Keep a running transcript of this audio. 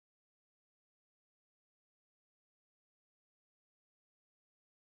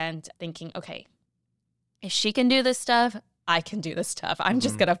and thinking, okay, if she can do this stuff, I can do this stuff. I'm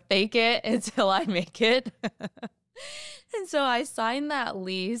just going to fake it until I make it. And so I signed that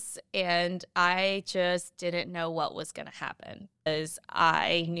lease, and I just didn't know what was going to happen, because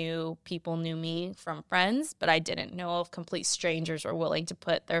I knew people knew me from friends, but I didn't know if complete strangers were willing to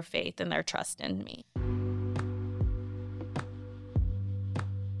put their faith and their trust in me.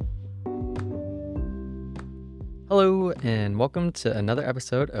 Hello, and welcome to another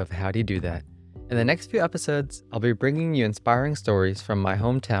episode of How Do You Do That? In the next few episodes, I'll be bringing you inspiring stories from my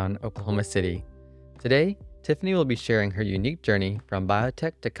hometown, Oklahoma City. Today, Tiffany will be sharing her unique journey from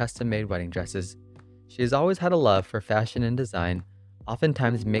biotech to custom-made wedding dresses. She has always had a love for fashion and design,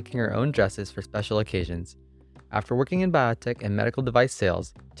 oftentimes making her own dresses for special occasions. After working in biotech and medical device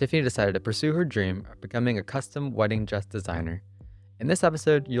sales, Tiffany decided to pursue her dream of becoming a custom wedding dress designer. In this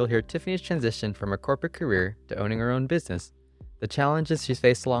episode, you'll hear Tiffany's transition from a corporate career to owning her own business, the challenges she's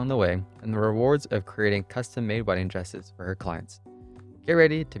faced along the way, and the rewards of creating custom-made wedding dresses for her clients. Get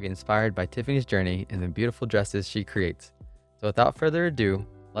ready to be inspired by Tiffany's journey and the beautiful dresses she creates. So without further ado,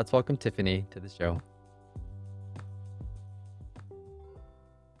 let's welcome Tiffany to the show.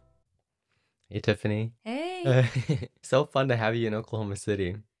 Hey, Tiffany. Hey. So fun to have you in Oklahoma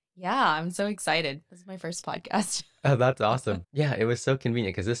City. Yeah, I'm so excited. This is my first podcast. Oh, that's awesome. Yeah, it was so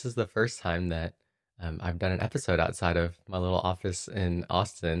convenient because this is the first time that I've done an episode outside of my little office in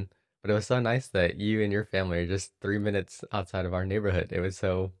Austin. But it was so nice that you and your family are just 3 minutes outside of our neighborhood. It was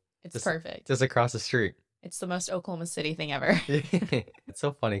It's perfect. just across the street. It's the most Oklahoma City thing ever. It's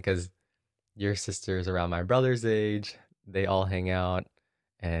so funny because your sister's around my brother's age. They all hang out,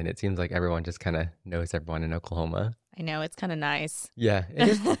 and it seems like everyone just kind of knows everyone in Oklahoma. I know, it's kind of nice. Yeah, it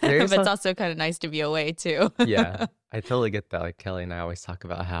is. But it's also kind of nice to be away too. Yeah, I totally get that. Like Kelly and I always talk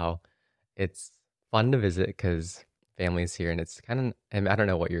about how it's fun to visit because family's here, and it's kind of, and I don't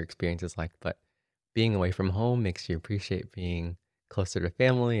know what your experience is like, but being away from home makes you appreciate being closer to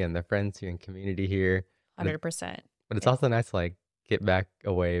family and the friends here and community here. 100%. But it's also nice to like get back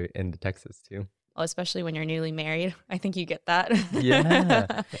away into Texas too. Well, especially when you're newly married. I think you get that.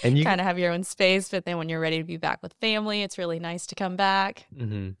 Yeah. And you kind of have your own space, but then when you're ready to be back with family, it's really nice to come back.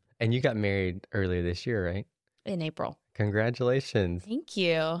 And you got married earlier this year, right? In April. Congratulations. Thank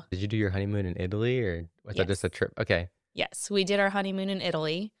you. Did you do your honeymoon in Italy, or was that just a trip? Okay. Yes, we did our honeymoon in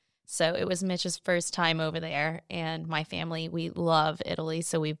Italy. So it was Mitch's first time over there, and my family, we love Italy.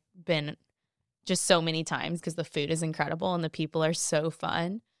 So we've been just so many times because the food is incredible and the people are so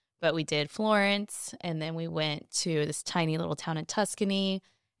fun. But we did Florence, and then we went to this tiny little town in Tuscany,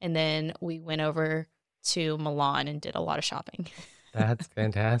 and then we went over to Milan and did a lot of shopping. That's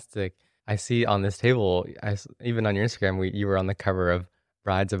fantastic. I see on this table, even on your Instagram, you were on the cover of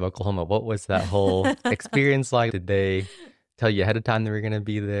Brides of Oklahoma. What was that whole experience like? Did they tell you ahead of time they were going to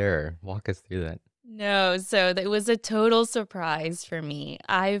be there, or walk us through that? No, so it was a total surprise for me.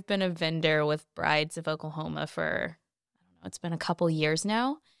 I've been a vendor with Brides of Oklahoma for, I don't know, it's been a couple years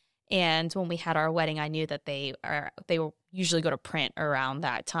now. And when we had our wedding, I knew that they will usually go to print around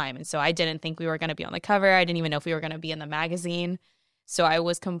that time. And so I didn't think we were going to be on the cover. I didn't even know if we were going to be in the magazine. So I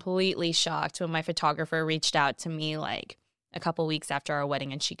was completely shocked when my photographer reached out to me like a couple weeks after our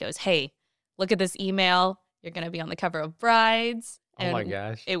wedding, and she goes, "Hey, look at this email. You're going to be on the cover of Brides." And oh my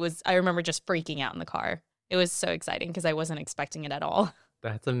gosh. I remember just freaking out in the car. It was so exciting because I wasn't expecting it at all.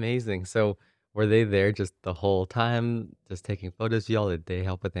 That's amazing. So were they there just the whole time, just taking photos of y'all? Did they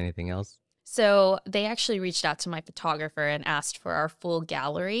help with anything else? So they actually reached out to my photographer and asked for our full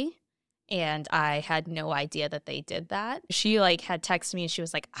gallery. And I had no idea that they did that. She had texted me and she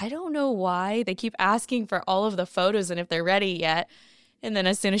was like, "I don't know why they keep asking for all of the photos and if they're ready yet." And then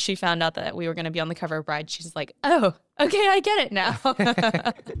as soon as she found out that we were going to be on the cover of Bride, she's like, "Oh, okay, I get it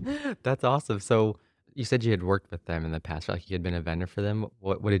now." That's awesome. So you said you had worked with them in the past, like you had been a vendor for them.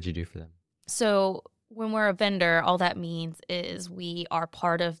 What did you do for them? So when we're a vendor, all that means is we are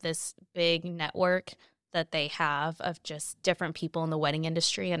part of this big network that they have of just different people in the wedding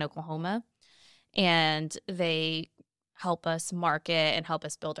industry in Oklahoma. And they help us market and help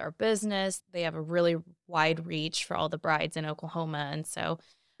us build our business. They have a really wide reach for all the brides in Oklahoma. And so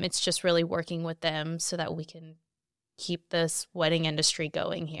it's just really working with them so that we can keep this wedding industry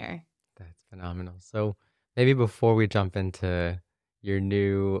going here. That's phenomenal. So maybe before we jump into your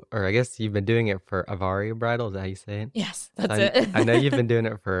new, or I guess you've been doing it for Avari Bridal, is that how you say it? Yes, that's it. it. I know you've been doing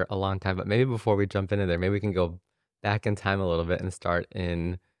it for a long time, but maybe before we jump into there, maybe we can go back in time a little bit and start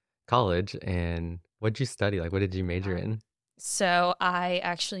in college. And what did you study? Like, what did you major in? So I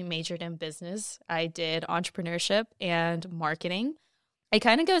actually majored in business. I did entrepreneurship and marketing. It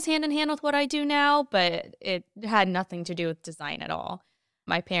kind of goes hand in hand with what I do now, but it had nothing to do with design at all.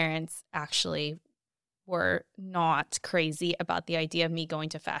 My parents actually were not crazy about the idea of me going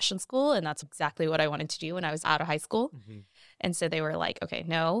to fashion school. And that's exactly what I wanted to do when I was out of high school. Mhm. And so they were like, okay,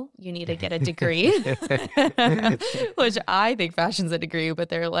 no, you need to get a degree, which I think fashion's a degree, but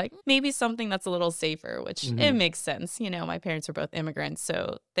they're like, maybe something that's a little safer, which it Mhm. makes sense. You know, my parents are both immigrants,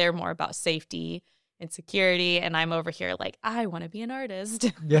 so they're more about safety and security. And I'm over here like, I want to be an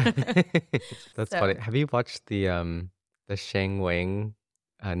artist. Yeah. That's funny. So, Have you watched the Shang Wang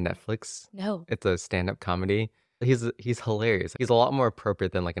Netflix? no, It's a stand-up comedy. He's hilarious. He's a lot more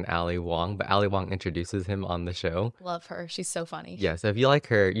appropriate than like an Ali Wong, but Ali Wong introduces him on the show. love her. She's so funny. Yeah, so if you like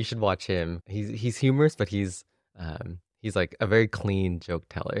her, you should watch him. He's humorous, but he's like a very clean joke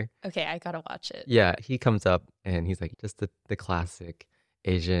teller. Okay, I gotta watch it. Yeah, he comes up and he's like just the classic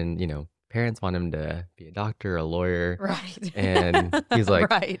Asian, parents want him to be a doctor, a lawyer. Right. And he's like,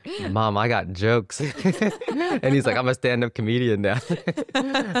 right. Mom, I got jokes. And he's like, I'm a stand-up comedian now.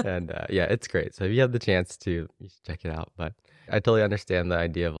 And yeah, it's great. So if you have the chance to, you should check it out. But I totally understand the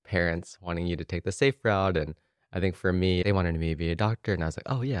idea of parents wanting you to take the safe route. And I think for me, they wanted me to be a doctor. And I was like,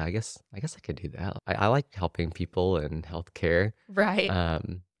 oh yeah, I guess I could do that. I like helping people in healthcare. Right.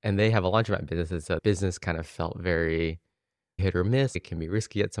 And they have a laundromat business. So business kind of felt very hit or miss. It can be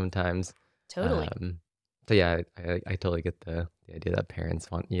risky at sometimes. Totally. So yeah, I totally get the idea that parents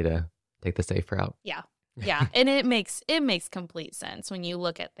want you to take the safe route. Yeah. Yeah. And it makes complete sense when you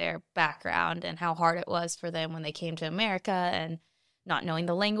look at their background and how hard it was for them when they came to America and not knowing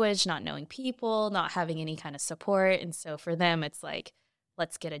the language, not knowing people, not having any kind of support. And so for them, it's like,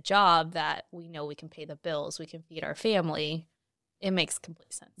 let's get a job that we know we can pay the bills, we can feed our family. It makes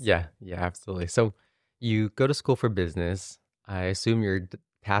complete sense. Yeah, absolutely. So you go to school for business. I assume your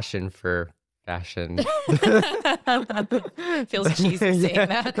passion for fashion. Feels cheesy saying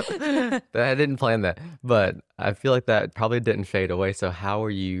that. I didn't plan that, but I feel like that probably didn't fade away. So how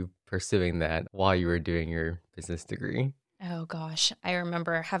were you pursuing that while you were doing your business degree? Oh gosh, I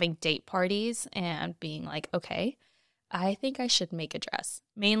remember having date parties and being like, okay, I think I should make a dress,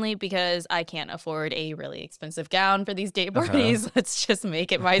 mainly because I can't afford a really expensive gown for these date parties. Let's just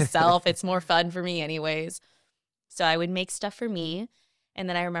make it myself. It's more fun for me anyways. So I would make stuff for me. And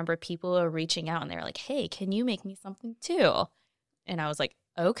then I remember people were reaching out and they were like, hey, can you make me something too? And I was like,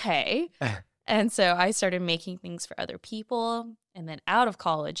 okay. And so I started making things for other people. And then out of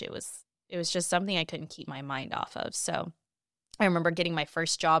college, it was just something I couldn't keep my mind off of. So I remember getting my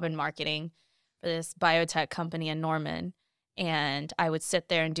first job in marketing for this biotech company in Norman. And I would sit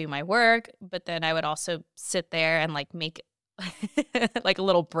there and do my work, but then I would also sit there and like make like a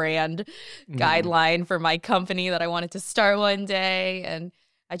little brand guideline for my company that I wanted to start one day. And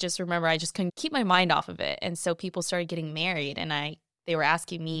I just remember I just couldn't keep my mind off of it. And so people started getting married and they were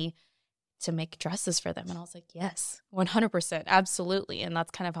asking me to make dresses for them. And I was like, yes, 100%, absolutely. And that's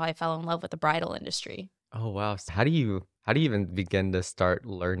kind of how I fell in love with the bridal industry. Oh wow. So how do you even begin to start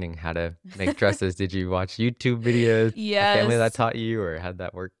learning how to make dresses? Did you watch YouTube videos? Yes. A family that taught you, or how'd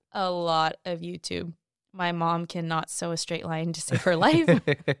that work? A lot of YouTube. My mom cannot sew a straight line to save her life.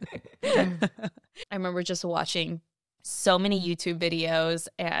 I remember just watching so many YouTube videos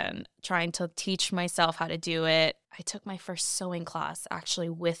and trying to teach myself how to do it. I took my first sewing class actually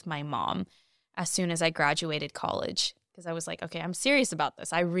with my mom as soon as I graduated college because I was like, okay, I'm serious about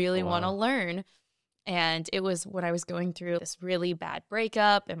this. I really want to learn. And it was when I was going through this really bad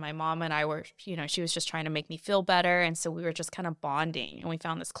breakup and my mom and I were, she was just trying to make me feel better. And so we were just kind of bonding and we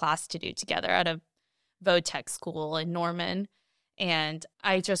found this class to do together at a Biotech school in Norman. And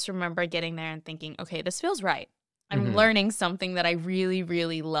I just remember getting there and thinking, okay, this feels right. I'm learning something that I really,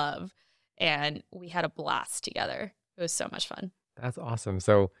 really love. And we had a blast together. It was so much fun. That's awesome.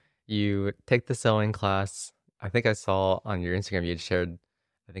 So you take the sewing class. I think I saw on your Instagram you had shared,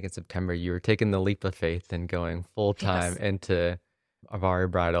 I think in September, you were taking the leap of faith and going full time into Avari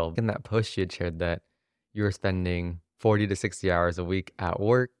Bridal. In that post, you had shared that you were spending 40 to 60 hours a week at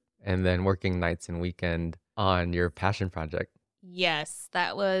work and then working nights and weekend on your passion project. Yes,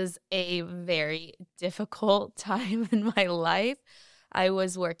 that was a very difficult time in my life. I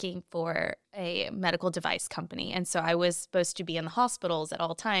was working for a medical device company. And so I was supposed to be in the hospitals at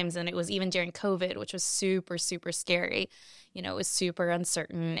all times. And it was even during COVID, which was super, super scary. It was super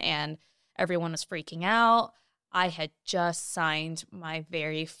uncertain and everyone was freaking out. I had just signed my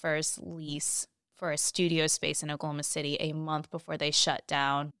very first lease for a studio space in Oklahoma City a month before they shut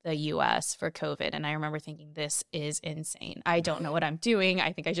down the US for COVID. And I remember thinking, this is insane. I don't know what I'm doing.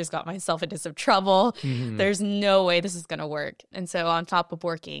 I think I just got myself into some trouble. There's no way this is going to work. And so on top of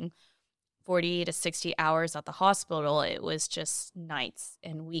working 40 to 60 hours at the hospital, it was just nights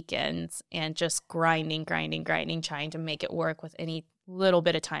and weekends and just grinding, trying to make it work with any little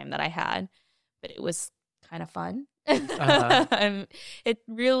bit of time that I had, but it was kind of fun. Uh-huh. It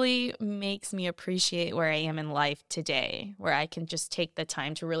really makes me appreciate where I am in life today, where I can just take the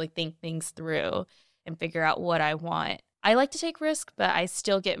time to really think things through and figure out what I want. I like to take risks, but I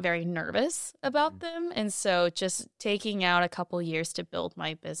still get very nervous about them. And so just taking out a couple years to build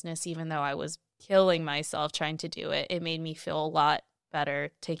my business, even though I was killing myself trying to do it, it made me feel a lot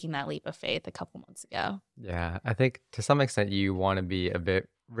better taking that leap of faith a couple months ago. Yeah, I think to some extent you want to be a bit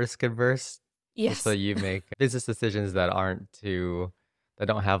risk adverse just so Yes. you make business decisions that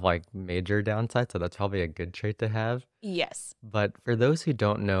don't have like major downsides. So that's probably a good trait to have. Yes. But for those who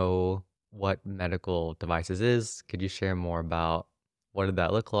don't know what medical devices is, could you share more about what did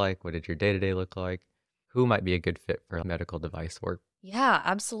that look like? What did your day-to-day look like? Who might be a good fit for medical device work? Yeah,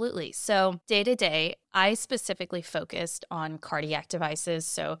 absolutely. So, day to day, I specifically focused on cardiac devices.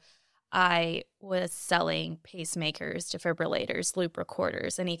 So, I was selling pacemakers, defibrillators, loop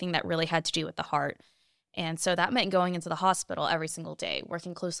recorders, anything that really had to do with the heart. And so that meant going into the hospital every single day,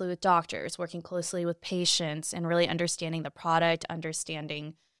 working closely with doctors, working closely with patients, and really understanding the product,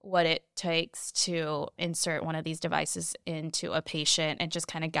 understanding what it takes to insert one of these devices into a patient, and just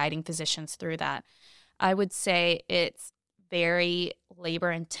kind of guiding physicians through that. I would say it's very labor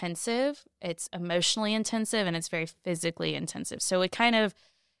intensive, it's emotionally intensive, and it's very physically intensive. So it kind of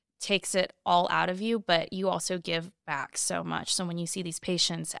takes it all out of you, but you also give back so much. So when you see these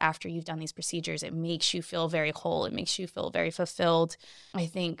patients after you've done these procedures, it makes you feel very whole. It makes you feel very fulfilled. I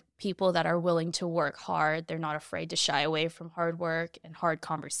think people that are willing to work hard, they're not afraid to shy away from hard work and hard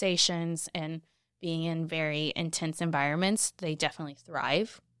conversations and being in very intense environments. They definitely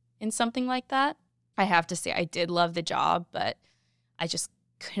thrive in something like that. I have to say, I did love the job, but I just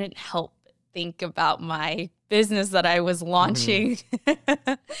couldn't help but think about my business that I was launching.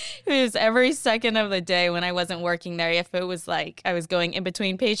 It was every second of the day when I wasn't working there. If it was like I was going in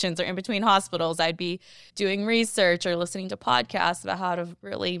between patients or in between hospitals, I'd be doing research or listening to podcasts about how to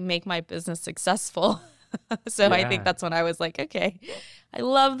really make my business successful. So I think Yeah. that's when I was like, okay, I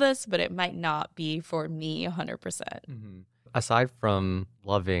love this, but it might not be for me 100%. Aside from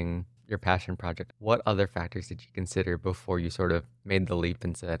loving your passion project, what other factors did you consider before you sort of made the leap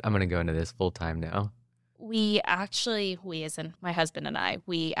and said, I'm going to go into this full time now? We as in my husband and I,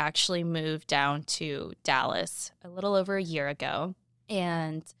 we actually moved down to Dallas a little over a year ago.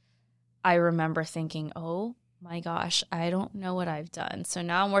 And I remember thinking, oh my gosh, I don't know what I've done. So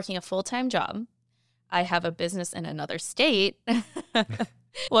now I'm working a full-time job. I have a business in another state.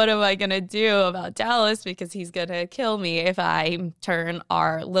 What am I going to do about Dallas? Because he's going to kill me if I turn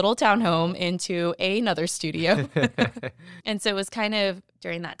our little townhome into another studio. And so it was kind of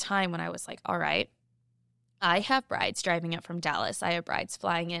during that time when I was like, all right, I have brides driving up from Dallas. I have brides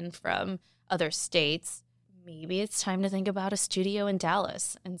flying in from other states. Maybe it's time to think about a studio in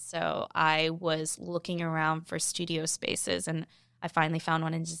Dallas. And so I was looking around for studio spaces, and I finally found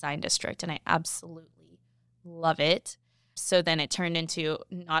one in Design District, and I absolutely love it. So then it turned into,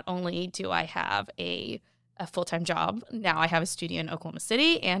 not only do I have a full-time job, now I have a studio in Oklahoma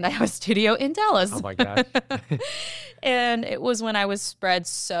City and I have a studio in Dallas. Oh my gosh. And it was when I was spread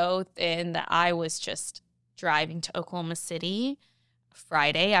so thin that I was just driving to Oklahoma City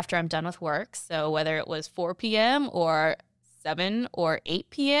Friday after I'm done with work. So whether it was 4 p.m. or 7 or 8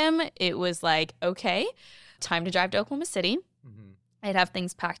 p.m., it was like, okay, time to drive to Oklahoma City. I'd have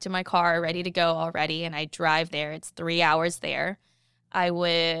things packed in my car, ready to go already, and I'd drive there. It's 3 hours there. I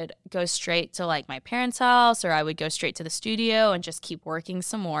would go straight to like my parents' house, or I would go straight to the studio and just keep working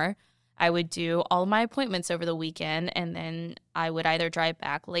some more. I would do all of my appointments over the weekend, and then I would either drive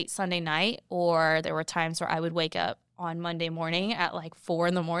back late Sunday night, or there were times where I would wake up on Monday morning at like 4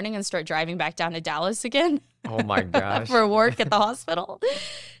 in the morning and start driving back down to Dallas again. Oh my gosh. For work at the hospital.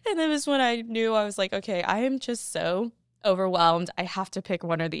 And it was when I knew, I was like, okay, I am just so overwhelmed. I have to pick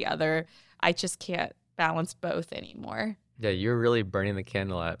one or the other. I just can't balance both anymore. Yeah, you're really burning the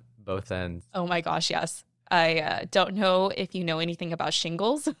candle at both ends. Oh my gosh, yes. I don't know if you know anything about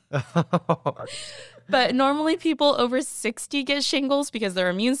shingles, but normally people over 60 get shingles because their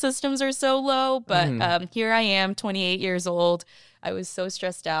immune systems are so low. But here I am, 28 years old. I was so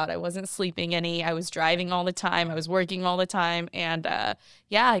stressed out. I wasn't sleeping any. I was driving all the time. I was working all the time. And I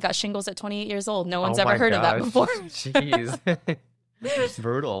got shingles at 28 years old. No one's ever heard of that before. Jeez. It's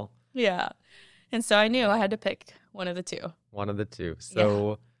brutal. Yeah. And so I knew I had to pick one of the two. One of the two.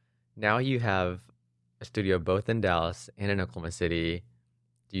 So now you have a studio both in Dallas and in Oklahoma City.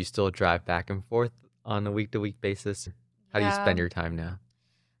 Do you still drive back and forth on a week-to-week basis? How do you spend your time now?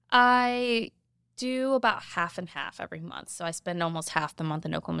 I do about half and half every month. So I spend almost half the month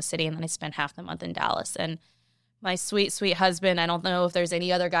in Oklahoma City, and then I spend half the month in Dallas. And My sweet, sweet husband. I don't know if there's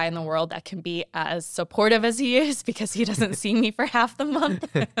any other guy in the world that can be as supportive as he is because he doesn't see me for half the month.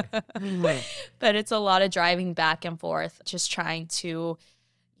 But it's a lot of driving back and forth, just trying to,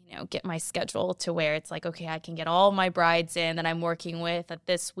 get my schedule to where it's like, okay, I can get all my brides in that I'm working with at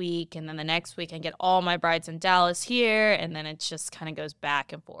this week. And then the next week I get all my brides in Dallas here. And then it just kind of goes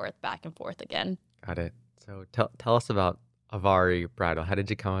back and forth again. Got it. So tell us about Avari Bridal. How did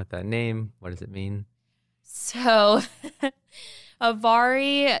you come up with that name? What does it mean? So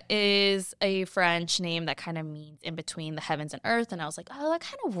Avari is a French name that kind of means in between the heavens and earth. And I was like, oh, that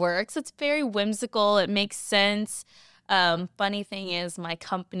kind of works. It's very whimsical. It makes sense. Funny thing is my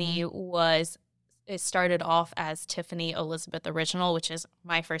company it started off as Tiffany Elizabeth Original, which is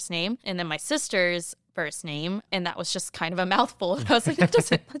my first name, and then my sister's first name. And that was just kind of a mouthful. And I was like, that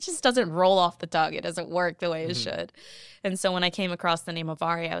just doesn't roll off the tongue. It doesn't work the way it should. And so when I came across the name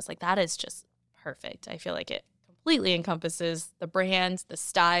Avari, I was like, that is just perfect. I feel like it completely encompasses the brand, the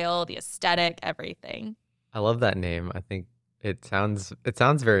style, the aesthetic, everything. I love that name. I think it sounds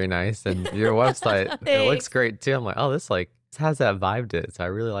very nice, and your website it looks great too. I'm like, oh, this has that vibe to it. So I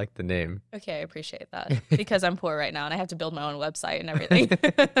really like the name. Okay, I appreciate that because I'm poor right now and I have to build my own website and everything.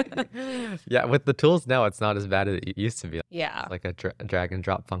 Yeah, with the tools now, it's not as bad as it used to be. Yeah. It's like a drag and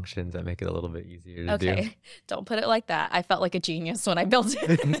drop functions that make it a little bit easier to do. Okay, don't put it like that. I felt like a genius when I built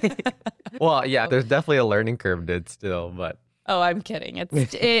it. Well, yeah, there's definitely a learning curve to it still, but. Oh, I'm kidding.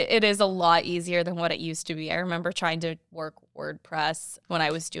 It is a lot easier than what it used to be. I remember trying to work WordPress when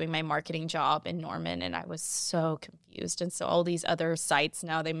I was doing my marketing job in Norman, and I was so confused. And so all these other sites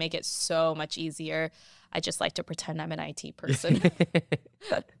now, they make it so much easier. I just like to pretend I'm an IT person.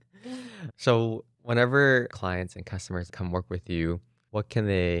 So whenever clients and customers come work with you, what can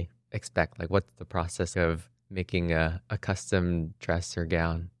they expect? Like, what's the process of making a custom dress or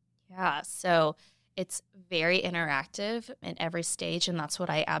gown? Yeah, so it's very interactive in every stage, and that's what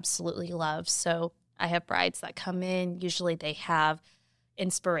I absolutely love. So I have brides that come in. Usually they have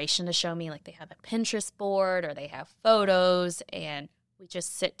inspiration to show me, like they have a Pinterest board or they have photos, and we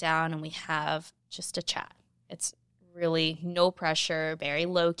just sit down and we have just a chat. It's really no pressure, very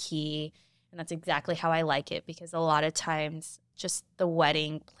low key, and that's exactly how I like it because a lot of times just the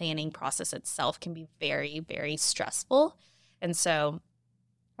wedding planning process itself can be very, very stressful. And so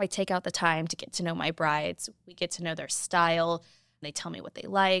I take out the time to get to know my brides. We get to know their style. They tell me what they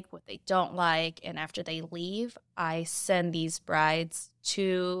like, what they don't like. And after they leave, I send these brides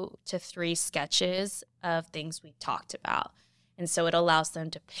 2 to 3 sketches of things we talked about. And so it allows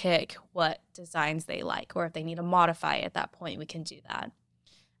them to pick what designs they like, or if they need to modify at that point, we can do that.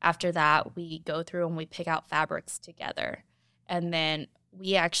 After that, we go through and we pick out fabrics together. And then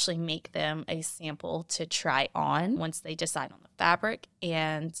we actually make them a sample to try on once they decide on the fabric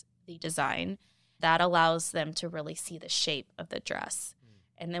and the design. That allows them to really see the shape of the dress.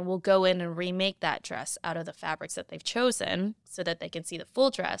 And then we'll go in and remake that dress out of the fabrics that they've chosen so that they can see the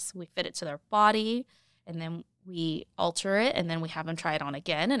full dress. We fit it to their body, and then we alter it, and then we have them try it on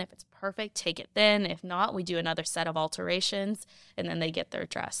again. And if it's perfect, take it then. If not, we do another set of alterations, and then they get their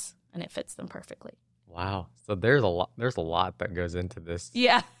dress, and it fits them perfectly. Wow. So there's a lot that goes into this.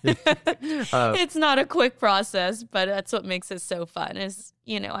 Yeah. It's not a quick process, but that's what makes it so fun is,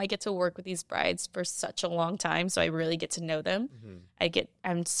 I get to work with these brides for such a long time. So I really get to know them. Mm-hmm.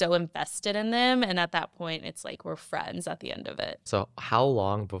 I'm so invested in them. And at that point, it's like we're friends at the end of it. So how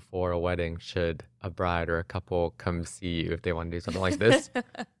long before a wedding should a bride or a couple come see you if they want to do something like this?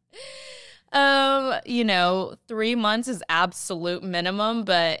 3 months is absolute minimum,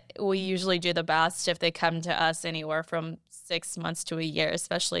 but we usually do the best if they come to us anywhere from 6 months to a year,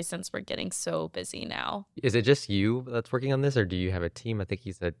 especially since we're getting so busy now. Is it just you that's working on this, or do you have a team? I think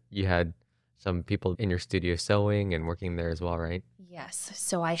you said you had some people in your studio sewing and working there as well, right? Yes.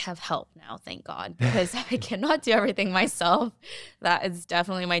 So I have help now, thank God, because I cannot do everything myself. That is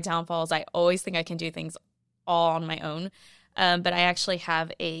definitely my downfalls. I always think I can do things all on my own, but I actually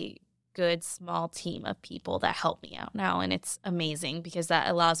have a good small team of people that help me out now, and it's amazing because that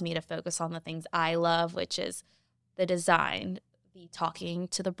allows me to focus on the things I love, which is the design, the talking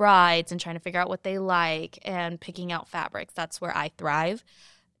to the brides and trying to figure out what they like and picking out fabrics. That's where I thrive.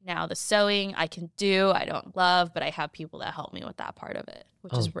 Now the sewing I can do, I don't love, but I have people that help me with that part of it,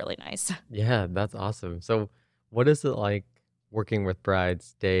 which is really nice. Yeah, that's awesome. So what is it like working with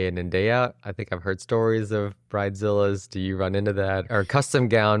brides day in and day out? I think I've heard stories of bridezillas. Do you run into that? Or custom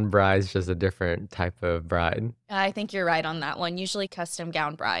gown brides, just a different type of bride? I think you're right on that one. Usually custom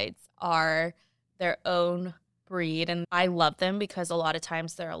gown brides are their own breed, and I love them because a lot of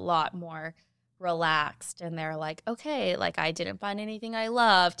times they're a lot more relaxed and they're like, okay, like I didn't find anything I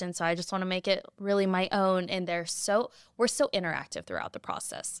loved. And so I just want to make it really my own. And we're so interactive throughout the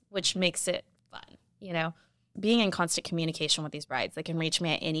process, which makes it fun, being in constant communication with these brides. They can reach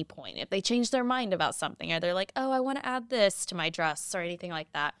me at any point. If they change their mind about something or they're like, oh, I want to add this to my dress or anything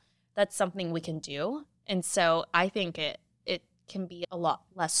like that, that's something we can do. And so I think it can be a lot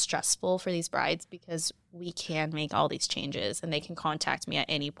less stressful for these brides because we can make all these changes and they can contact me at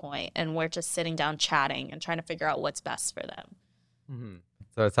any point and we're just sitting down chatting and trying to figure out what's best for them. Mm-hmm.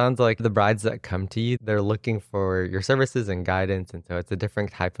 So it sounds like the brides that come to you, they're looking for your services and guidance. And so it's a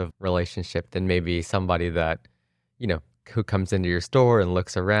different type of relationship than maybe somebody that, who comes into your store and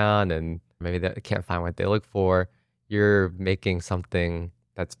looks around and maybe they can't find what they look for. You're making something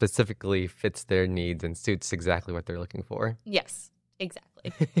that specifically fits their needs and suits exactly what they're looking for. Yes,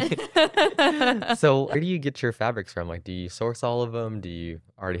 exactly. So where do you get your fabrics from? Like, do you source all of them? Do you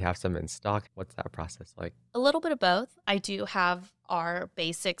already have some in stock? What's that process like? A little bit of both. I do have our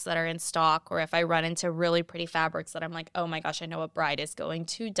basics that are in stock, or if I run into really pretty fabrics that I'm like, oh my gosh, I know a bride is going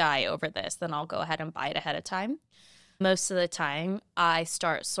to die over this, then I'll go ahead and buy it ahead of time. Most of the time, I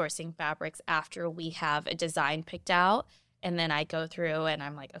start sourcing fabrics after we have a design picked out. And then I go through and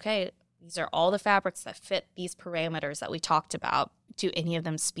I'm like, okay, these are all the fabrics that fit these parameters that we talked about. Do any of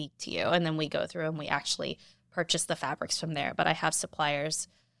them speak to you? And then we go through and we actually purchase the fabrics from there. But I have suppliers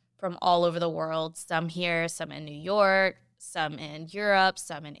from all over the world, some here, some in New York, some in Europe,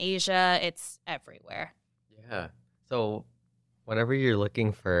 some in Asia. It's everywhere. Yeah. So whenever you're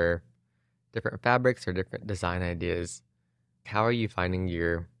looking for different fabrics or different design ideas, how are you finding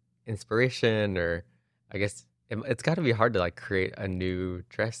your inspiration? Or I guess it's got to be hard to like create a new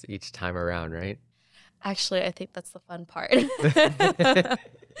dress each time around, right? Actually, I think that's the fun part.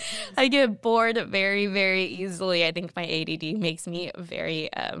 I get bored very, very easily. I think my ADD makes me very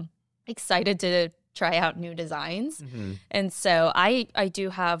excited to try out new designs. Mm-hmm. And so I do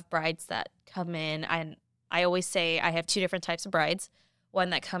have brides that come in, and I always say I have two different types of brides,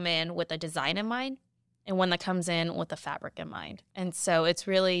 one that come in with a design in mind and one that comes in with a fabric in mind. And so it's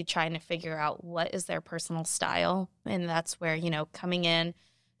really trying to figure out what is their personal style. And that's where, coming in,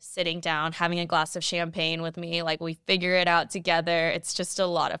 sitting down, having a glass of champagne with me, like we figure it out together. It's just a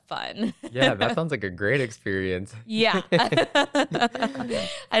lot of fun. Yeah, that sounds like a great experience. Yeah.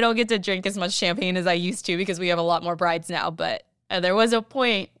 I don't get to drink as much champagne as I used to because we have a lot more brides now, but there was a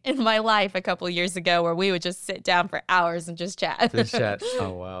point in my life a couple of years ago where we would just sit down for hours and just chat. Just chat.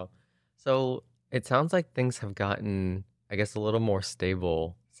 Oh, wow. So it sounds like things have gotten, I guess, a little more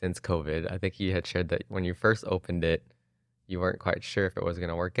stable since COVID. I think you had shared that when you first opened it, you weren't quite sure if it was going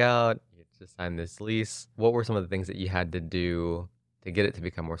to work out. You had to sign this lease. What were some of the things that you had to do to get it to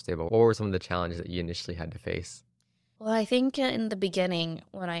become more stable? What were some of the challenges that you initially had to face? Well, I think in the beginning,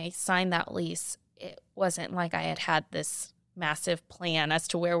 when I signed that lease, it wasn't like I had this massive plan as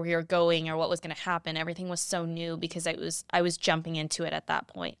to where we were going or what was going to happen. Everything was so new because I was jumping into it at that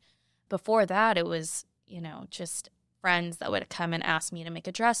point. Before that, it was, just friends that would come and ask me to make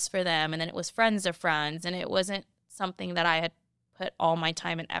a dress for them. And then it was friends of friends. And it wasn't something that I had put all my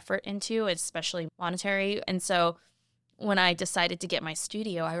time and effort into, especially monetary. And so when I decided to get my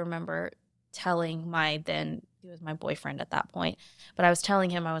studio, I remember telling he was my boyfriend at that point, but I was telling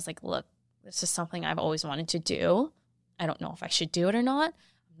him, I was like, look, this is something I've always wanted to do. I don't know if I should do it or not.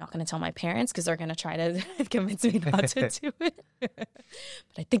 I'm not going to tell my parents because they're going to try to convince me not to do it. But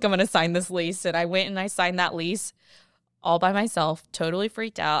I think I'm going to sign this lease. And I went and I signed that lease all by myself, totally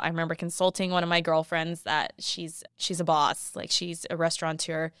freaked out. I remember consulting one of my girlfriends that she's a boss, like she's a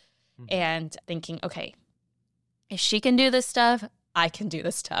restaurateur, and thinking, okay, if she can do this stuff, I can do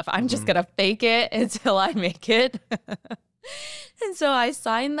this stuff. I'm just going to fake it until I make it. And so I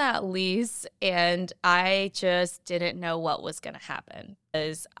signed that lease and I just didn't know what was going to happen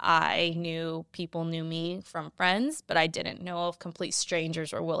because I knew people knew me from friends, but I didn't know if complete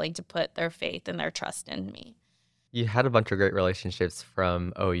strangers were willing to put their faith and their trust in me. You had a bunch of great relationships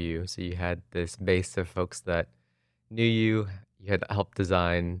from OU. So you had this base of folks that knew you. You had helped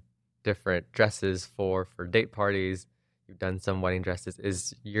design different dresses for date parties. You've done some wedding dresses.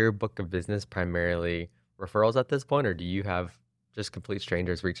 Is your book of business primarily referrals at this point, or do you have just complete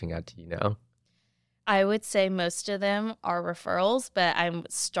strangers reaching out to you now? I would say most of them are referrals, but I'm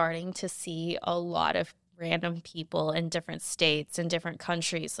starting to see a lot of random people in different states and different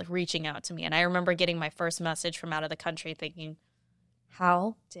countries like reaching out to me. And I remember getting my first message from out of the country thinking,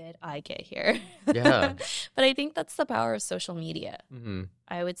 how did I get here? Yeah. But I think that's the power of social media. Mm-hmm.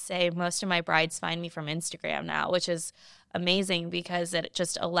 I would say most of my brides find me from Instagram now, which is amazing because it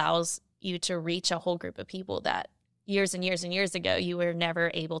just allows you to reach a whole group of people that years and years and years ago you were never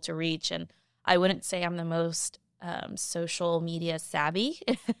able to reach. And I wouldn't say I'm the most social media savvy,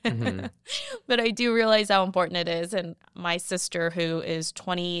 Hmm. but I do realize how important it is. And my sister, who is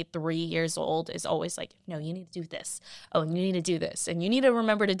 23 years old, is always like, no, you need to do this. Oh, and you need to do this. And you need to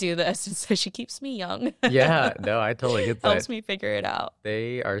remember to do this. And so she keeps me young, Yeah, no, I totally get that. helps me figure it out.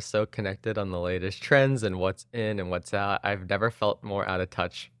 They are so connected on the latest trends and what's in and what's out. I've never felt more out of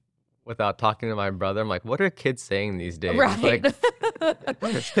touch without talking to my brother. I'm like, what are kids saying these days? It's Right.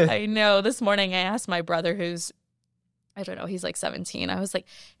 like, I know. This morning I asked my brother, who's, I don't know, he's like 17. I was like,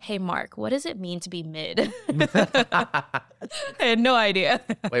 hey, Mark, what does it mean to be mid? I had no idea.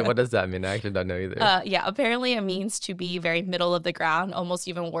 wait, what does that mean? I actually don't know either. Yeah, apparently it means to be very middle of the ground, almost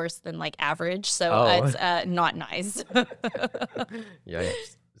even worse than like average. So Oh, it's not nice. yeah.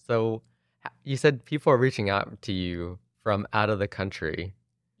 So you said people are reaching out to you from out of the country.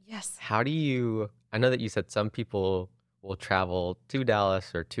 Yes. How do you, I know that you said some people will travel to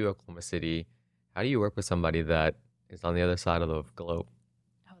Dallas or to Oklahoma City. How do you work with somebody that is on the other side of the globe?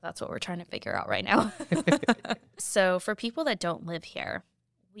 Oh, that's what we're trying to figure out right now. So for people that don't live here,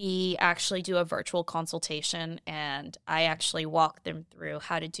 we actually do a virtual consultation, and I actually walk them through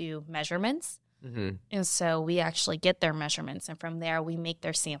how to do measurements. Hmm. And so we actually get their measurements, and from there we make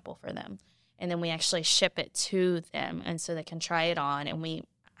their sample for them. And then we actually ship it to them, and so they can try it on. And we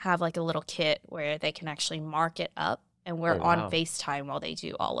have like a little kit where they can actually mark it up, and Oh, we're on wow. FaceTime while they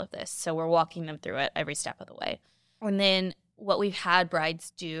do all of this. So we're walking them through it every step of the way. And then what we've had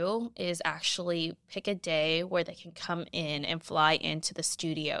brides do is actually pick a day where they can come in and fly into the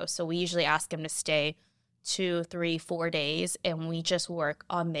studio. So we usually ask them to stay 2, 3, 4 days, and we just work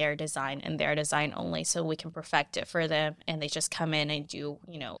on their design and their design only, so we can perfect it for them. And they just come in and do,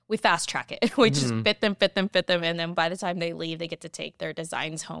 we fast track it. We just Hmm. fit them, fit them, fit them. And then by the time they leave, they get to take their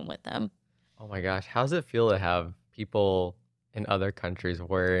designs home with them. Oh my gosh. How does it feel to have people in other countries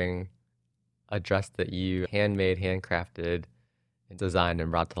wearing a dress that you handmade, handcrafted, and designed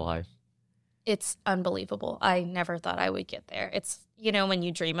and brought to life? It's unbelievable. I never thought I would get there. It's, when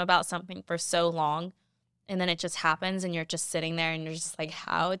you dream about something for so long and then it just happens and you're just sitting there and you're just like,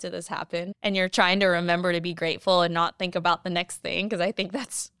 how did this happen? And you're trying to remember to be grateful and not think about the next thing. Because I think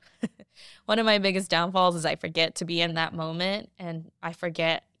that's one of my biggest downfalls is I forget to be in that moment. And I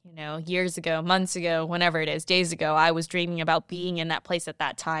forget, years ago, months ago, whenever it is, days ago, I was dreaming about being in that place at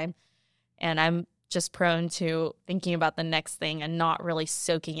that time. And I'm just prone to thinking about the next thing and not really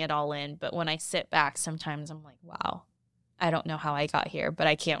soaking it all in. But when I sit back, sometimes I'm like, wow, I don't know how I got here, but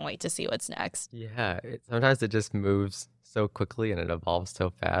I can't wait to see what's next. Yeah, sometimes it just moves so quickly and it evolves so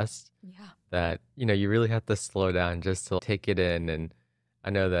fast Yeah. that, you really have to slow down just to take it in. And I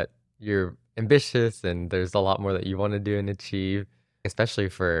know that you're ambitious and there's a lot more that you want to do and achieve, especially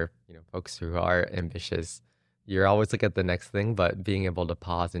for, folks who are ambitious. You're always looking at the next thing, but being able to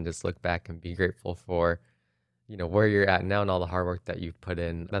pause and just look back and be grateful for, where you're at now and all the hard work that you've put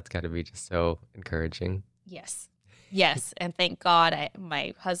in, that's got to be just so encouraging. Yes. Yes. And thank God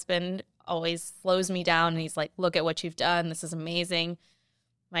my husband always slows me down and he's like, look at what you've done. This is amazing.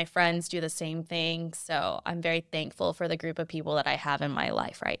 My friends do the same thing. So I'm very thankful for the group of people that I have in my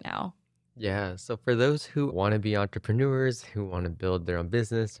life right now. Yeah. So for those who want to be entrepreneurs, who want to build their own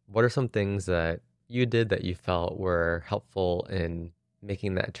business, what are some things that you did that you felt were helpful in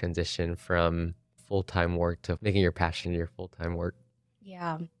making that transition from full-time work to making your passion your full-time work?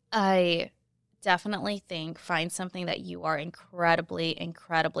 Yeah. I definitely think find something that you are incredibly,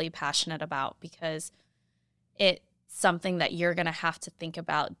 incredibly passionate about, because it's something that you're going to have to think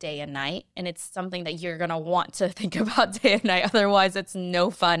about day and night. And it's something that you're going to want to think about day and night. Otherwise, it's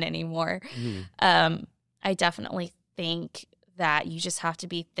no fun anymore. Mhm. I definitely think that you just have to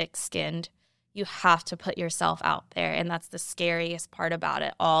be thick-skinned. You have to put yourself out there. And that's the scariest part about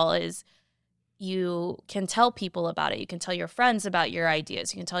it all is you can tell people about it. You can tell your friends about your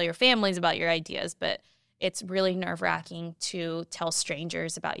ideas. You can tell your families about your ideas, but it's really nerve-wracking to tell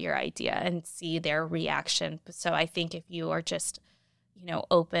strangers about your idea and see their reaction. So I think if you are just,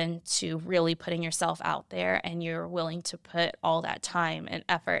 open to really putting yourself out there and you're willing to put all that time and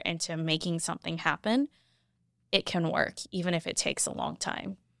effort into making something happen, it can work, even if it takes a long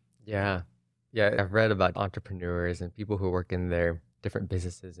time. Yeah. Yeah. I've read about entrepreneurs and people who work in their different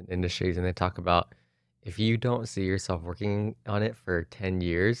businesses and industries, and they talk about if you don't see yourself working on it for 10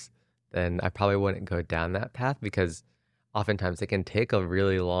 years, then I probably wouldn't go down that path, because oftentimes it can take a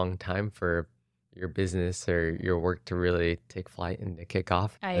really long time for your business or your work to really take flight and to kick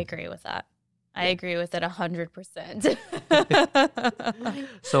off. I But agree with that. I yeah. agree with it 100%.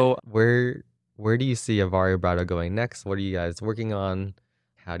 So where do you see Avario Brado going next? What are you guys working on?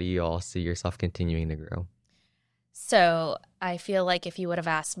 How do you all see yourself continuing to grow? So I feel like if you would have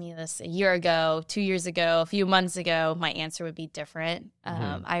asked me this a year ago, 2 years ago, a few months ago, my answer would be different.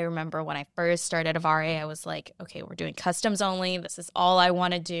 I remember when I first started Avare, I was like, okay, we're doing customs only. This is all I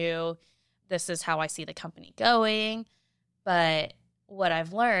want to do. This is how I see the company going. But what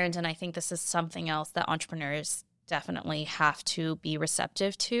I've learned, and I think this is something else that entrepreneurs definitely have to be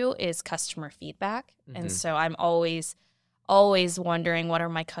receptive to, is customer feedback. And so I'm always wondering, what are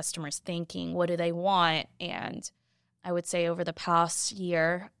my customers thinking? What do they want? And I would say over the past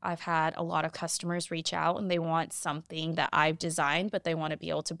year, I've had a lot of customers reach out and they want something that I've designed, but they want to be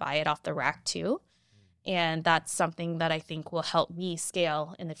able to buy it off the rack too. And that's something that I think will help me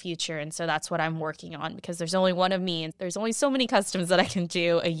scale in the future. And so that's what I'm working on, because there's only one of me and there's only so many customs that I can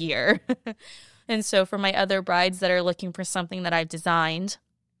do a year. And so for my other brides that are looking for something that I've designed,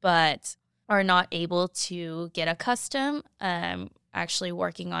 but are not able to get a custom, I'm actually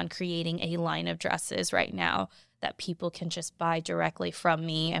working on creating a line of dresses right now that people can just buy directly from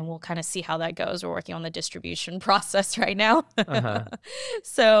me, and we'll kind of see how that goes. We're working on the distribution process right now.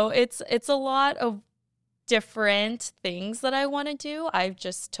 So it's a lot of different things that I want to do. I've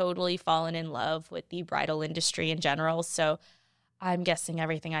just totally fallen in love with the bridal industry in general. So I'm guessing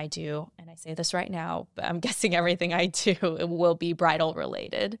everything I do, and I say this right now, but I'm guessing everything I do will be bridal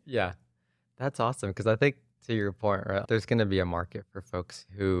related. Yeah, that's awesome. Because I think to your point, right, there's going to be a market for folks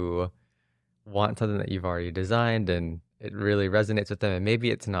who want something that you've already designed and it really resonates with them. And maybe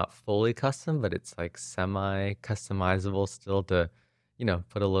it's not fully custom, but it's like semi customizable still to,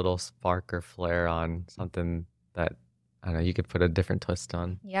 put a little spark or flair on something that, I don't know, you could put a different twist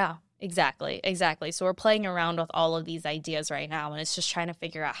on. Yeah, exactly. So we're playing around with all of these ideas right now, and it's just trying to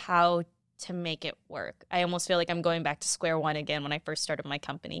figure out how to make it work. I almost feel like I'm going back to square one again when I first started my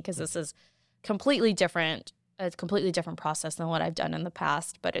company, because this is a completely different process than what I've done in the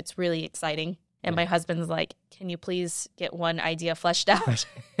past, but it's really exciting. And my husband's like, can you please get one idea fleshed out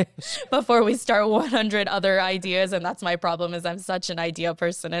before we start 100 other ideas? And that's my problem, is I'm such an idea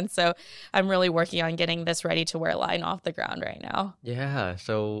person. And so I'm really working on getting this ready to wear line off the ground right now. Yeah.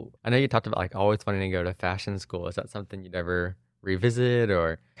 So I know you talked about like always wanting to go to fashion school. Is that something you'd ever revisit,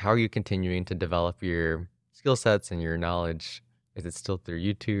 or how are you continuing to develop your skill sets and your knowledge? Is it still through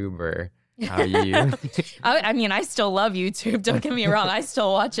YouTube, or how are you? I mean, I still love YouTube. Don't get me wrong. I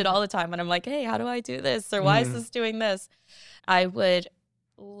still watch it all the time. And I'm like, hey, how do I do this? Or why is this doing this? I would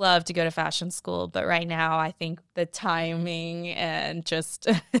love to go to fashion school. But right now, I think the timing and just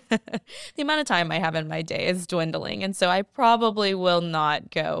the amount of time I have in my day is dwindling. And so I probably will not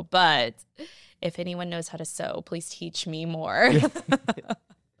go. But if anyone knows how to sew, please teach me more.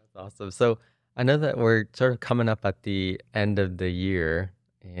 That's awesome. So I know that we're sort of coming up at the end of the year.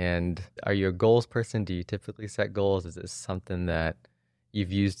 And are you a goals person? Do you typically set goals? Is this something that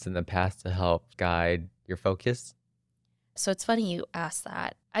you've used in the past to help guide your focus? So it's funny you ask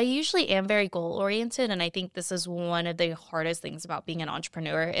that. I usually am very goal oriented. And I think this is one of the hardest things about being an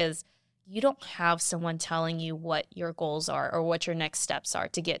entrepreneur, is you don't have someone telling you what your goals are or what your next steps are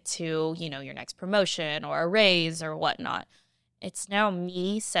to get to, your next promotion or a raise or whatnot. It's now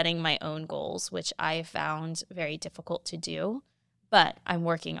me setting my own goals, which I found very difficult to do. But I'm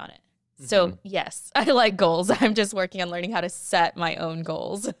working on it. So yes, I like goals. I'm just working on learning how to set my own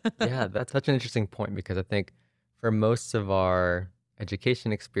goals. Yeah, that's such an interesting point, because I think for most of our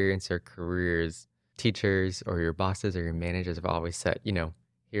education experience or careers, teachers or your bosses or your managers have always said,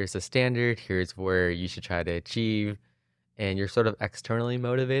 here's the standard, here's where you should try to achieve. And you're sort of externally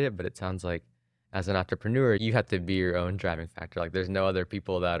motivated, but it sounds like as an entrepreneur, you have to be your own driving factor. Like there's no other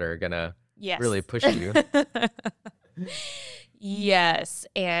people that are going to really push you. Yes.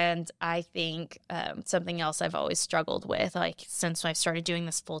 And I think something else I've always struggled with, like since I started doing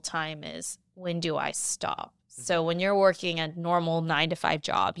this full time, is when do I stop? So when you're working a normal 9-to-5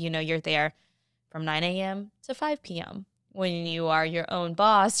 job, you're there from 9 a.m. to 5 p.m. When you are your own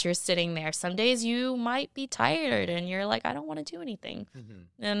boss, you're sitting there. Some days you might be tired and you're like, I don't want to do anything.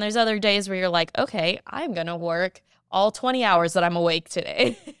 And there's other days where you're like, okay, I'm going to work all 20 hours that I'm awake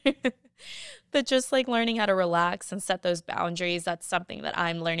today. But just like learning how to relax and set those boundaries, that's something that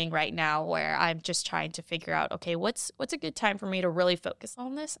I'm learning right now, where I'm just trying to figure out, okay, what's a good time for me to really focus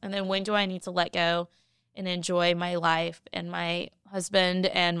on this? And then when do I need to let go and enjoy my life and my husband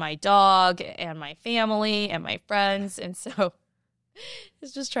and my dog and my family and my friends? And so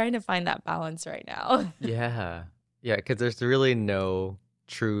it's just trying to find that balance right now. Yeah, because there's really no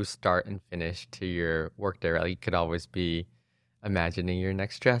true start and finish to your workday, right? You could always be imagining your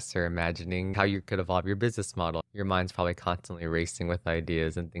next dress or imagining how you could evolve your business model. Your mind's probably constantly racing with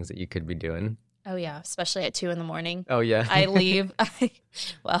ideas and things that you could be doing. Oh, yeah, especially at 2 a.m. Oh, yeah. I leave.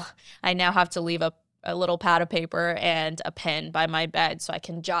 I now have to leave a a little pad of paper and a pen by my bed so I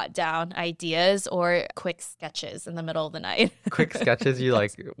can jot down ideas or quick sketches in the middle of the night. Quick sketches, you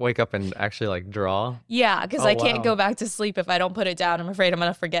like wake up and actually like draw? Yeah, because Oh, I can't go wow. back to sleep if I don't put it down. I'm afraid I'm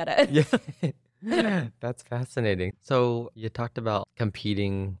going to forget it. Yeah. That's fascinating. So you talked about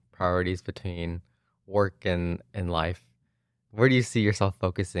competing priorities between work and life. Where do you see yourself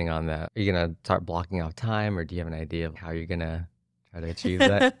focusing on that? Are you gonna start blocking out time, or do you have an idea of how you're gonna try to achieve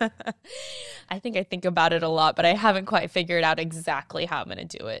that? I think about it a lot, but I haven't quite figured out exactly how I'm going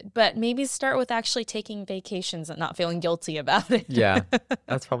to do it. But maybe start with actually taking vacations and not feeling guilty about it. Yeah,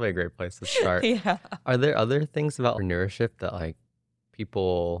 that's probably a great place to start. Yeah. Are there other things about entrepreneurship that like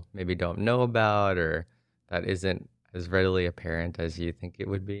people maybe don't know about, or that isn't as readily apparent as you think it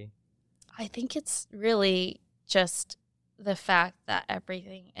would be? I think it's really just the fact that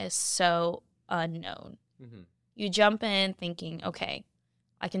everything is so unknown. Hmm. You jump in thinking, okay,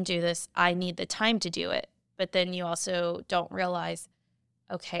 I can do this. I need the time to do it. But then you also don't realize,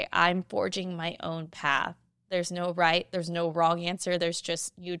 okay, I'm forging my own path. There's no right, there's no wrong answer. There's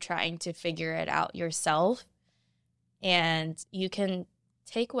just you trying to figure it out yourself. And you can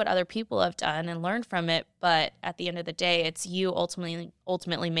take what other people have done and learn from it. But at the end of the day, it's you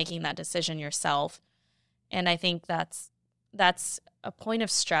ultimately making that decision yourself. And I think that's a point of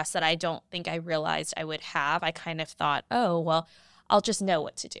stress that I don't think I realized I would have. I kind of thought, oh, well, I'll just know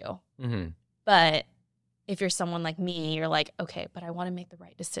what to do. Hmm. But if you're someone like me, you're like, okay, but I want to make the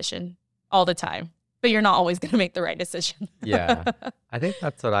right decision all the time. But you're not always going to make the right decision. Yeah, I think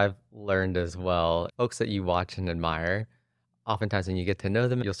that's what I've learned as well. Folks that you watch and admire, oftentimes when you get to know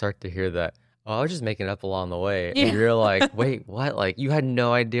them, you'll start to hear that, oh, I was just making it up along the way. And Yeah. you're like, wait, what? Like, you had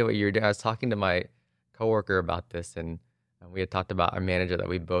no idea what you were doing. I was talking to my coworker about this, and we had talked about our manager that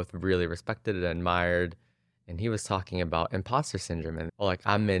we both really respected and admired. And he was talking about imposter syndrome. And oh, like,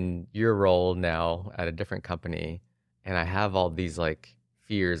 I'm in your role now at a different company, and I have all these like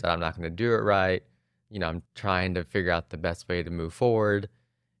fears that I'm not going to do it right. I'm trying to figure out the best way to move forward.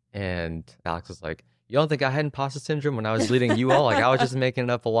 And Alex was like, you don't think I had imposter syndrome when I was leading you all? Like, I was just making it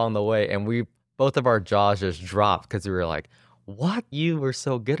up along the way. And both of our jaws just dropped because we were like, what? You were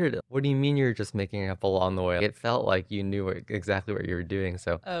so good at it. What do you mean you're just making it up along the way? It felt like you knew exactly what you were doing.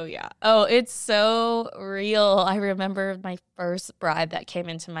 So, Oh, yeah. Oh, it's so real. I remember my first bride that came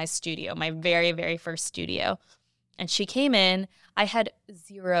into my studio, my very, very first studio. And she came in. I had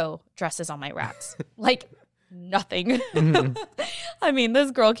 0 dresses on my racks, like nothing. mhm. I mean, this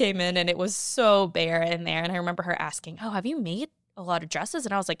girl came in and it was so bare in there. And I remember her asking, oh, have you made a lot of dresses?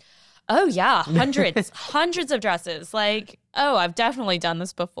 And I was like, oh, yeah, hundreds of dresses. Like, oh, I've definitely done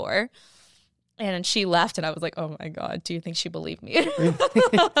this before. And she left and I was like, oh my God, do you think she believed me?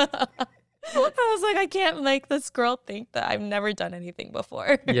 I was like, I can't make this girl think that I've never done anything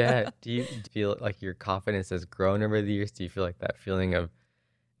before. Yeah. Do you feel like your confidence has grown over the years? Do you feel like that feeling of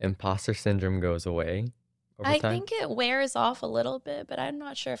imposter syndrome goes away over I time? think it wears off a little bit, but I'm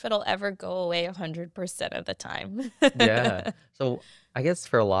not sure if it'll ever go away 100% of the time. Yeah. So I guess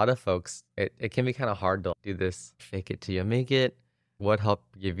for a lot of folks, it can be kind of hard to do this fake it till you make it. What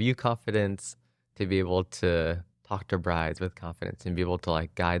helped give you confidence to be able to talk to brides with confidence and be able to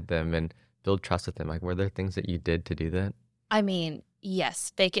like guide them and build trust with them? Like, were there things that you did to do that? I mean,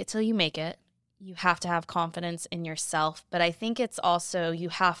 yes, fake it till you make it. You have to have confidence in yourself, but I think it's also you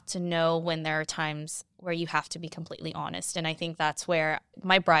have to know when there are times where you have to be completely honest. And I think that's where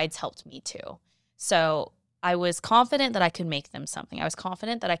my brides helped me too. So I was confident that I could make them something. I was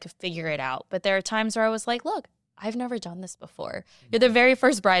confident that I could figure it out. But there are times where I was like, look, I've never done this before. You're the very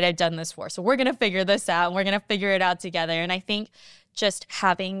first bride I've done this for. So we're going to figure this out and we're going to figure it out together. And I think just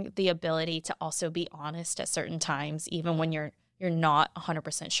having the ability to also be honest at certain times, even when you're not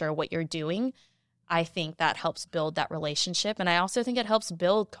 100% sure what you're doing, I think that helps build that relationship. And I also think it helps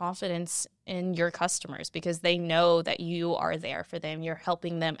build confidence in your customers because they know that you are there for them. You're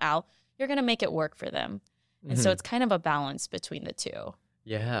helping them out. You're going to make it work for them. And so Mhm. it's kind of a balance between the two.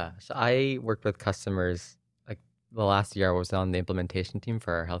 Yeah. So I worked with customers like the last year I was on the implementation team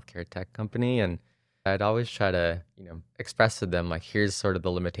for our healthcare tech company. And I'd always try to, express to them like, here's sort of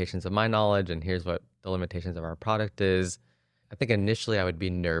the limitations of my knowledge and here's what the limitations of our product is. I think initially I would be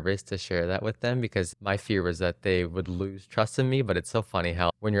nervous to share that with them because my fear was that they would lose trust in me. But it's so funny how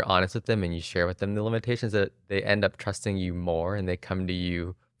when you're honest with them and you share with them the limitations, that they end up trusting you more and they come to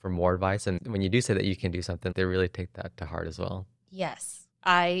you for more advice. And when you do say that you can do something, they really take that to heart as well. Yes,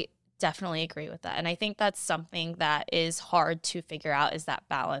 I definitely agree with that. And I think that's something that is hard to figure out is that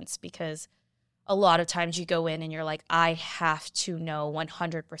balance because a lot of times you go in and you're like, I have to know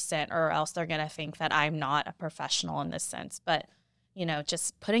 100% or else they're going to think that I'm not a professional in this sense. But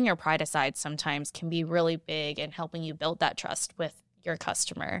just putting your pride aside sometimes can be really big in helping you build that trust with your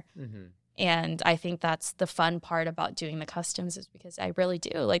customer. Mm-hmm. And I think that's the fun part about doing the customs, is because I really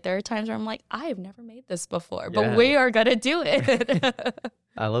do. Like, there are times where I'm like, I have never made this before, but Yeah. we are going to do it.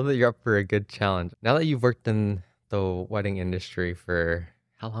 I love that you're up for a good challenge. Now that you've worked in the wedding industry for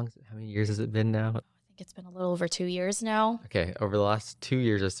how many years has it been now? I think it's been a little over 2 years now. Okay, over the last 2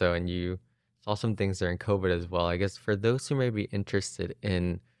 years or so, and you saw some things during COVID as well. I guess for those who may be interested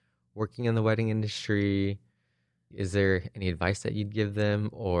in working in the wedding industry, is there any advice that you'd give them,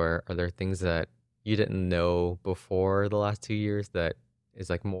 or are there things that you didn't know before the last 2 years that is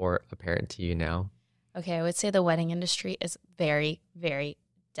like more apparent to you now? Okay, I would say the wedding industry is very, very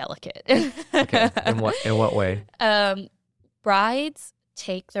delicate. Okay, in what way? Brides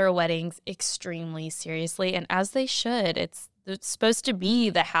take their weddings extremely seriously, and as they should. It's supposed to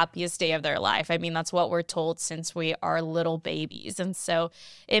be the happiest day of their life. I mean, that's what we're told since we are little babies. And so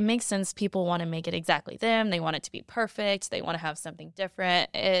it makes sense. People want to make it exactly them. They want it to be perfect. They want to have something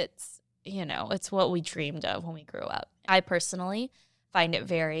different. It's what we dreamed of when we grew up. I personally find it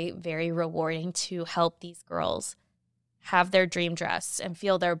very, very rewarding to help these girls have their dream dress and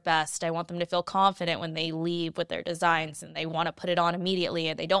feel their best. I want them to feel confident when they leave with their designs, and they want to put it on immediately,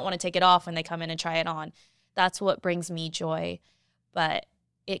 and they don't want to take it off when they come in and try it on. That's what brings me joy. But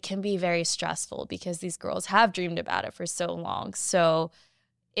it can be very stressful because these girls have dreamed about it for so long. So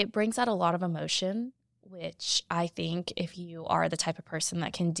it brings out a lot of emotion, which I think if you are the type of person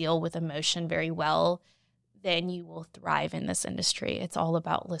that can deal with emotion very well, then you will thrive in this industry. It's all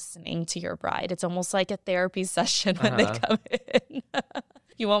about listening to your bride. It's almost like a therapy session when they come in.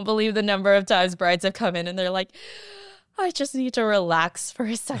 You won't believe the number of times brides have come in and they're like, I just need to relax for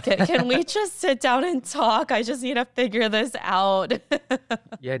a second. Can we just sit down and talk? I just need to figure this out.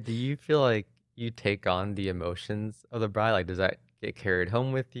 Yeah, do you feel like you take on the emotions of the bride? Like, does that get carried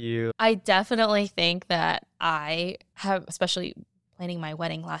home with you? I definitely think that I have, especially planning my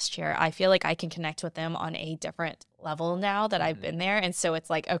wedding last year, I feel like I can connect with them on a different level now that I've been there. And so it's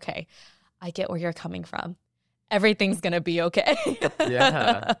like, okay, I get where you're coming from. Everything's going to be okay.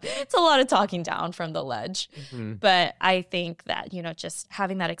 Yeah. It's a lot of talking down from the ledge. Mhm. But I think that, just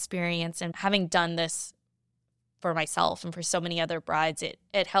having that experience and having done this for myself and for so many other brides,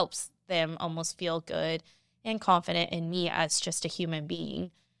 it helps them almost feel good and confident in me as just a human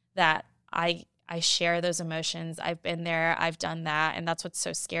being, that I share those emotions. I've been there, I've done that. And that's what's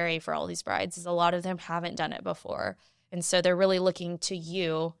so scary for all these brides, is a lot of them haven't done it before. And so they're really looking to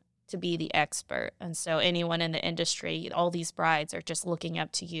you to be the expert. And so anyone in the industry, all these brides are just looking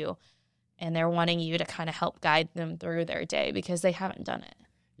up to you, and they're wanting you to kind of help guide them through their day because they haven't done it.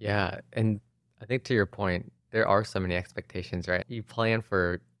 Yeah, and I think to your point, there are so many expectations, right? You plan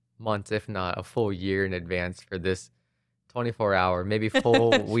for months, if not a full year in advance for this 24-hour, maybe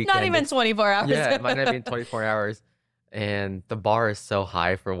full weekend. Not even 24 hours. Yeah, it might not be 24 hours. And the bar is so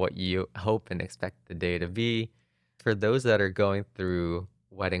high for what you hope and expect the day to be. For those that are going through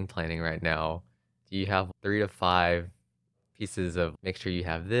wedding planning right now, do you have 3 to 5 pieces of make sure you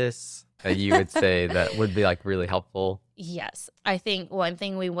have this that you would say that would be like really helpful? Yes. I think one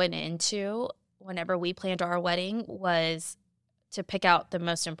thing we went into whenever we planned our wedding was to pick out the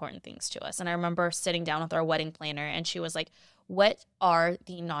most important things to us. And I remember sitting down with our wedding planner, and she was like, what are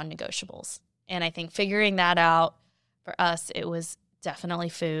the non-negotiables? And I think figuring that out for us, it was definitely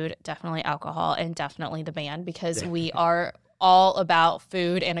food, definitely alcohol, and definitely the band, because we are all about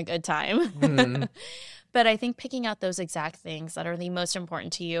food and a good time. Mhm. But I think picking out those exact things that are the most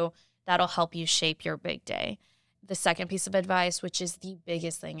important to you, that'll help you shape your big day. The second piece of advice, which is the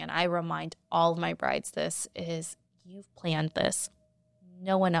biggest thing, and I remind all of my brides this, is you've planned this.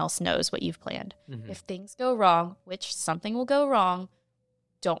 No one else knows what you've planned. Mhm. If things go wrong, which something will go wrong,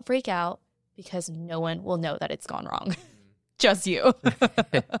 don't freak out, because no one will know that it's gone wrong. Just you.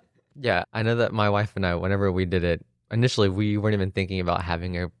 Yeah, I know that my wife and I, whenever we did it, initially we weren't even thinking about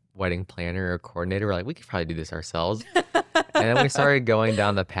having a wedding planner or coordinator. We're like, we could probably do this ourselves. And then we started going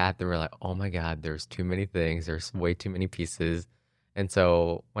down the path, and we're like, oh my God, there's too many things. There's way too many pieces. And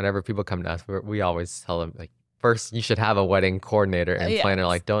so whenever people come to us, we always tell them, like, first, you should have a wedding coordinator and planner. Yes.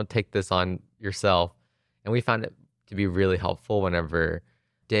 Like, don't take this on yourself. And we found it to be really helpful whenever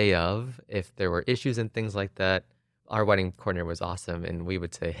day of, if there were issues and things like that, our wedding coordinator was awesome. And we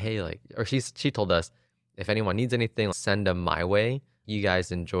would say, hey, like, or she told us, if anyone needs anything, send them my way. You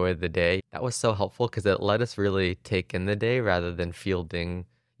guys enjoy the day. That was so helpful because it let us really take in the day rather than fielding,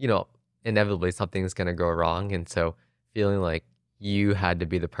 inevitably something's going to go wrong. And so feeling like you had to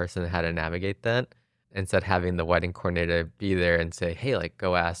be the person that had to navigate that, instead of having the wedding coordinator be there and say, hey, like,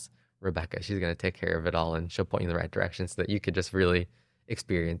 go ask Rebecca. She's going to take care of it all and she'll point you in the right direction so that you could just really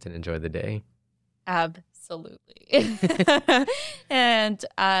experience and enjoy the day. Absolutely. And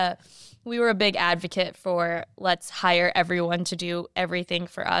we were a big advocate for let's hire everyone to do everything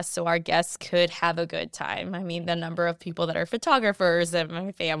for us so our guests could have a good time. I mean, the number of people that are photographers in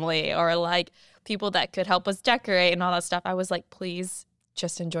my family or like people that could help us decorate and all that stuff, I was like, please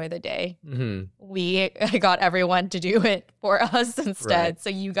just enjoy the day. I got everyone to do it for us instead, so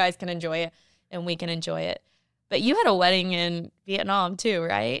you guys can enjoy it and we can enjoy it. But you had a wedding in Vietnam too,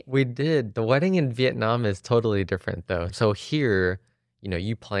 right? We did. The wedding in Vietnam is totally different though. So here,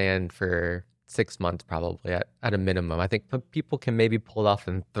 you plan for 6 months probably at a minimum. I think people can maybe pull it off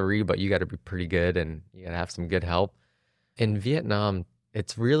in 3, but you got to be pretty good and you got to have some good help. In Vietnam,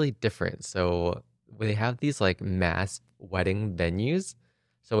 it's really different. So they have these like mass wedding venues.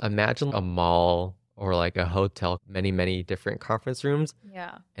 So imagine a mall or like a hotel, many, many different conference rooms.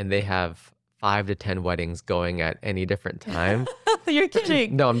 Yeah. And they have 5 to 10 weddings going at any different time. You're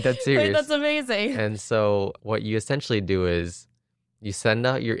kidding. No, I'm dead serious. Wait, that's amazing. And so what you essentially do is you send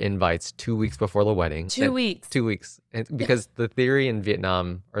out your invites 2 weeks before the wedding. 2 weeks. 2 weeks. And because the theory in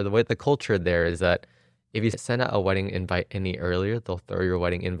Vietnam, or the culture there is that if you send out a wedding invite any earlier, they'll throw your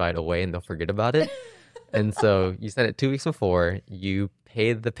wedding invite away and they'll forget about it. And so you send it 2 weeks before, you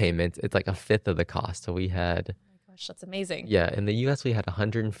pay the payment. It's like a fifth of the cost. So we had... Gosh, that's amazing. Yeah, in the US, we had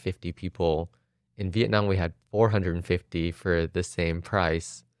 150 people. In Vietnam, we had 450 for the same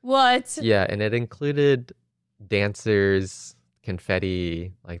price. What? Yeah, and it included dancers,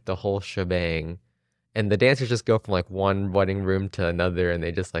 confetti, like the whole shebang. And the dancers just go from like one wedding room to another and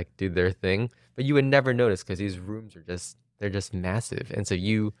they just like do their thing. But you would never notice because these rooms are they're just massive. And so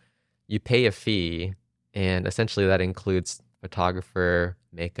you pay a fee, and essentially that includes photographer,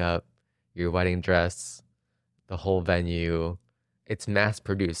 makeup, your wedding dress, the whole venue. It's mass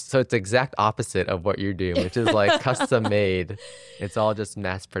produced. So it's the exact opposite of what you're doing, which is like custom made. It's all just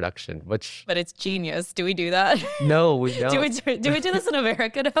mass production, But it's genius. Do we do that? No, we don't. Do we do this in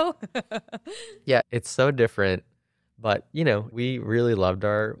America though? Yeah, it's so different. But, we really loved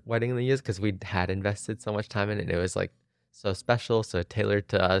our wedding in the US because we had invested so much time in it. And it was like so special, so tailored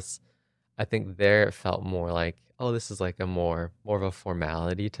to us. I think there it felt more like, oh, this is like a more of a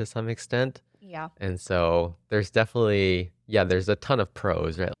formality to some extent. Yeah. And so there's definitely, there's a ton of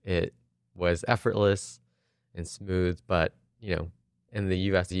pros, right? It was effortless and smooth, but, in the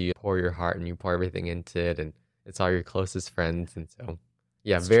US, you pour your heart and you pour everything into it, and it's all your closest friends. And so,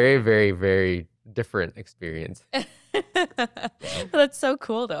 That's very, true. very, very different experience. That's so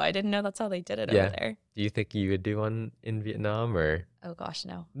cool, though. I didn't know that's how they did it over there. Do you think you would do one in Vietnam or? Oh, gosh,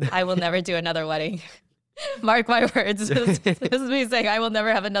 no. I will never do another wedding. Mark my words. This is me saying I will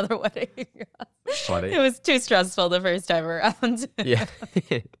never have another wedding. Funny. It was too stressful the first time around. Yeah.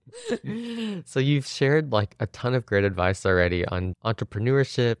 So you've shared like a ton of great advice already on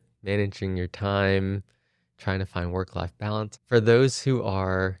entrepreneurship, managing your time, trying to find work-life balance. For those who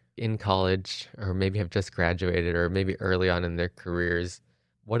are in college or maybe have just graduated or maybe early on in their careers,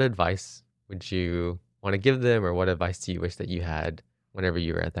 what advice would you want to give them, or what advice do you wish that you had whenever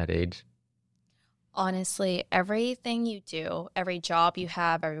you were at that age? Honestly, everything you do, every job you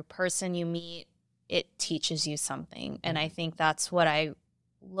have, every person you meet, it teaches you something. And I think that's what I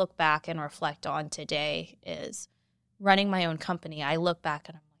look back and reflect on today is running my own company. I look back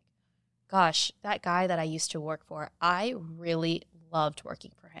and I'm like, gosh, that guy that I used to work for, I really loved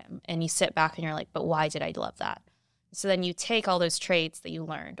working for him. And you sit back and you're like, but why did I love that? So then you take all those traits that you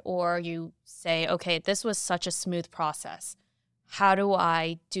learned, or you say, okay, this was such a smooth process. How do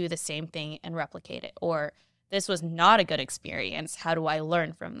I do the same thing and replicate it? Or this was not a good experience. How do I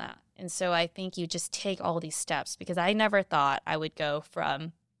learn from that? And so I think you just take all these steps, because I never thought I would go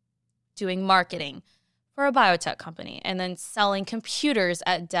from doing marketing for a biotech company and then selling computers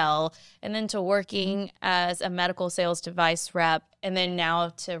at Dell and then to working as a medical sales device rep and then now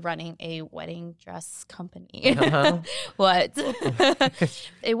to running a wedding dress company. What?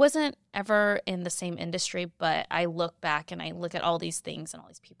 It wasn't ever in the same industry, but I look back and I look at all these things and all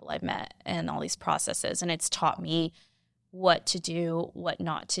these people I've met and all these processes, and it's taught me what to do, what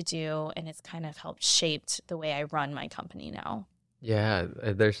not to do, and it's kind of helped shaped the way I run my company now. Yeah,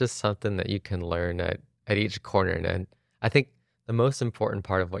 there's just something that you can learn at each corner. And I think the most important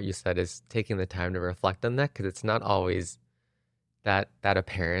part of what you said is taking the time to reflect on that, because it's not always that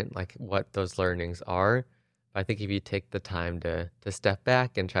apparent, like what those learnings are. But I think if you take the time to step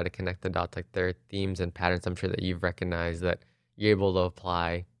back and try to connect the dots, like there are themes and patterns I'm sure that you've recognized that you're able to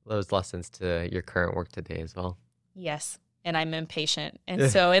apply those lessons to your current work today as well. Yes. And I'm impatient.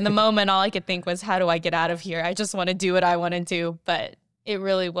 And so in the moment, all I could think was, how do I get out of here? I just want to do what I want to do. But It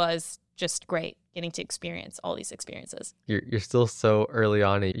really was just great getting to experience all these experiences. You're still so early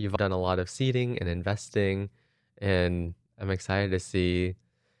on. And you've done a lot of seeding and investing, and I'm excited to see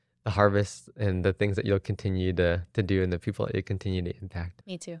the harvest and the things that you'll continue to do and the people that you continue to impact.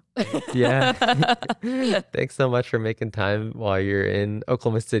 Me too. Yeah. Thanks so much for making time while you're in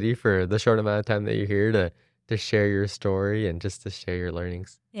Oklahoma City for the short amount of time that you're here to share your story and just to share your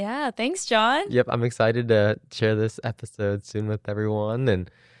learnings. Yeah, thanks, John. Yep, I'm excited to share this episode soon with everyone and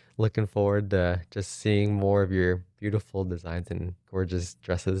looking forward to just seeing more of your beautiful designs and gorgeous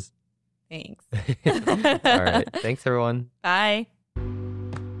dresses. Thanks. All right. Thanks, everyone. Bye.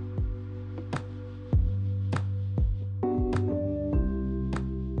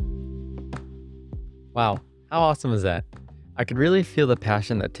 Wow, how awesome is that? I could really feel the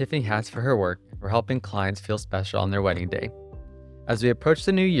passion that Tiffany has for her work and for helping clients feel special on their wedding day. As we approach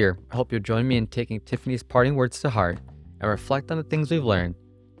the new year, I hope you'll join me in taking Tiffany's parting words to heart and reflect on the things we've learned,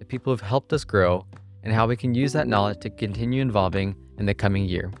 the people who've helped us grow, and how we can use that knowledge to continue evolving in the coming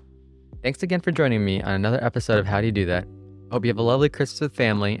year. Thanks again for joining me on another episode of How Do You Do That? I hope you have a lovely Christmas with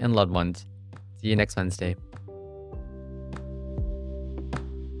family and loved ones. See you next Wednesday.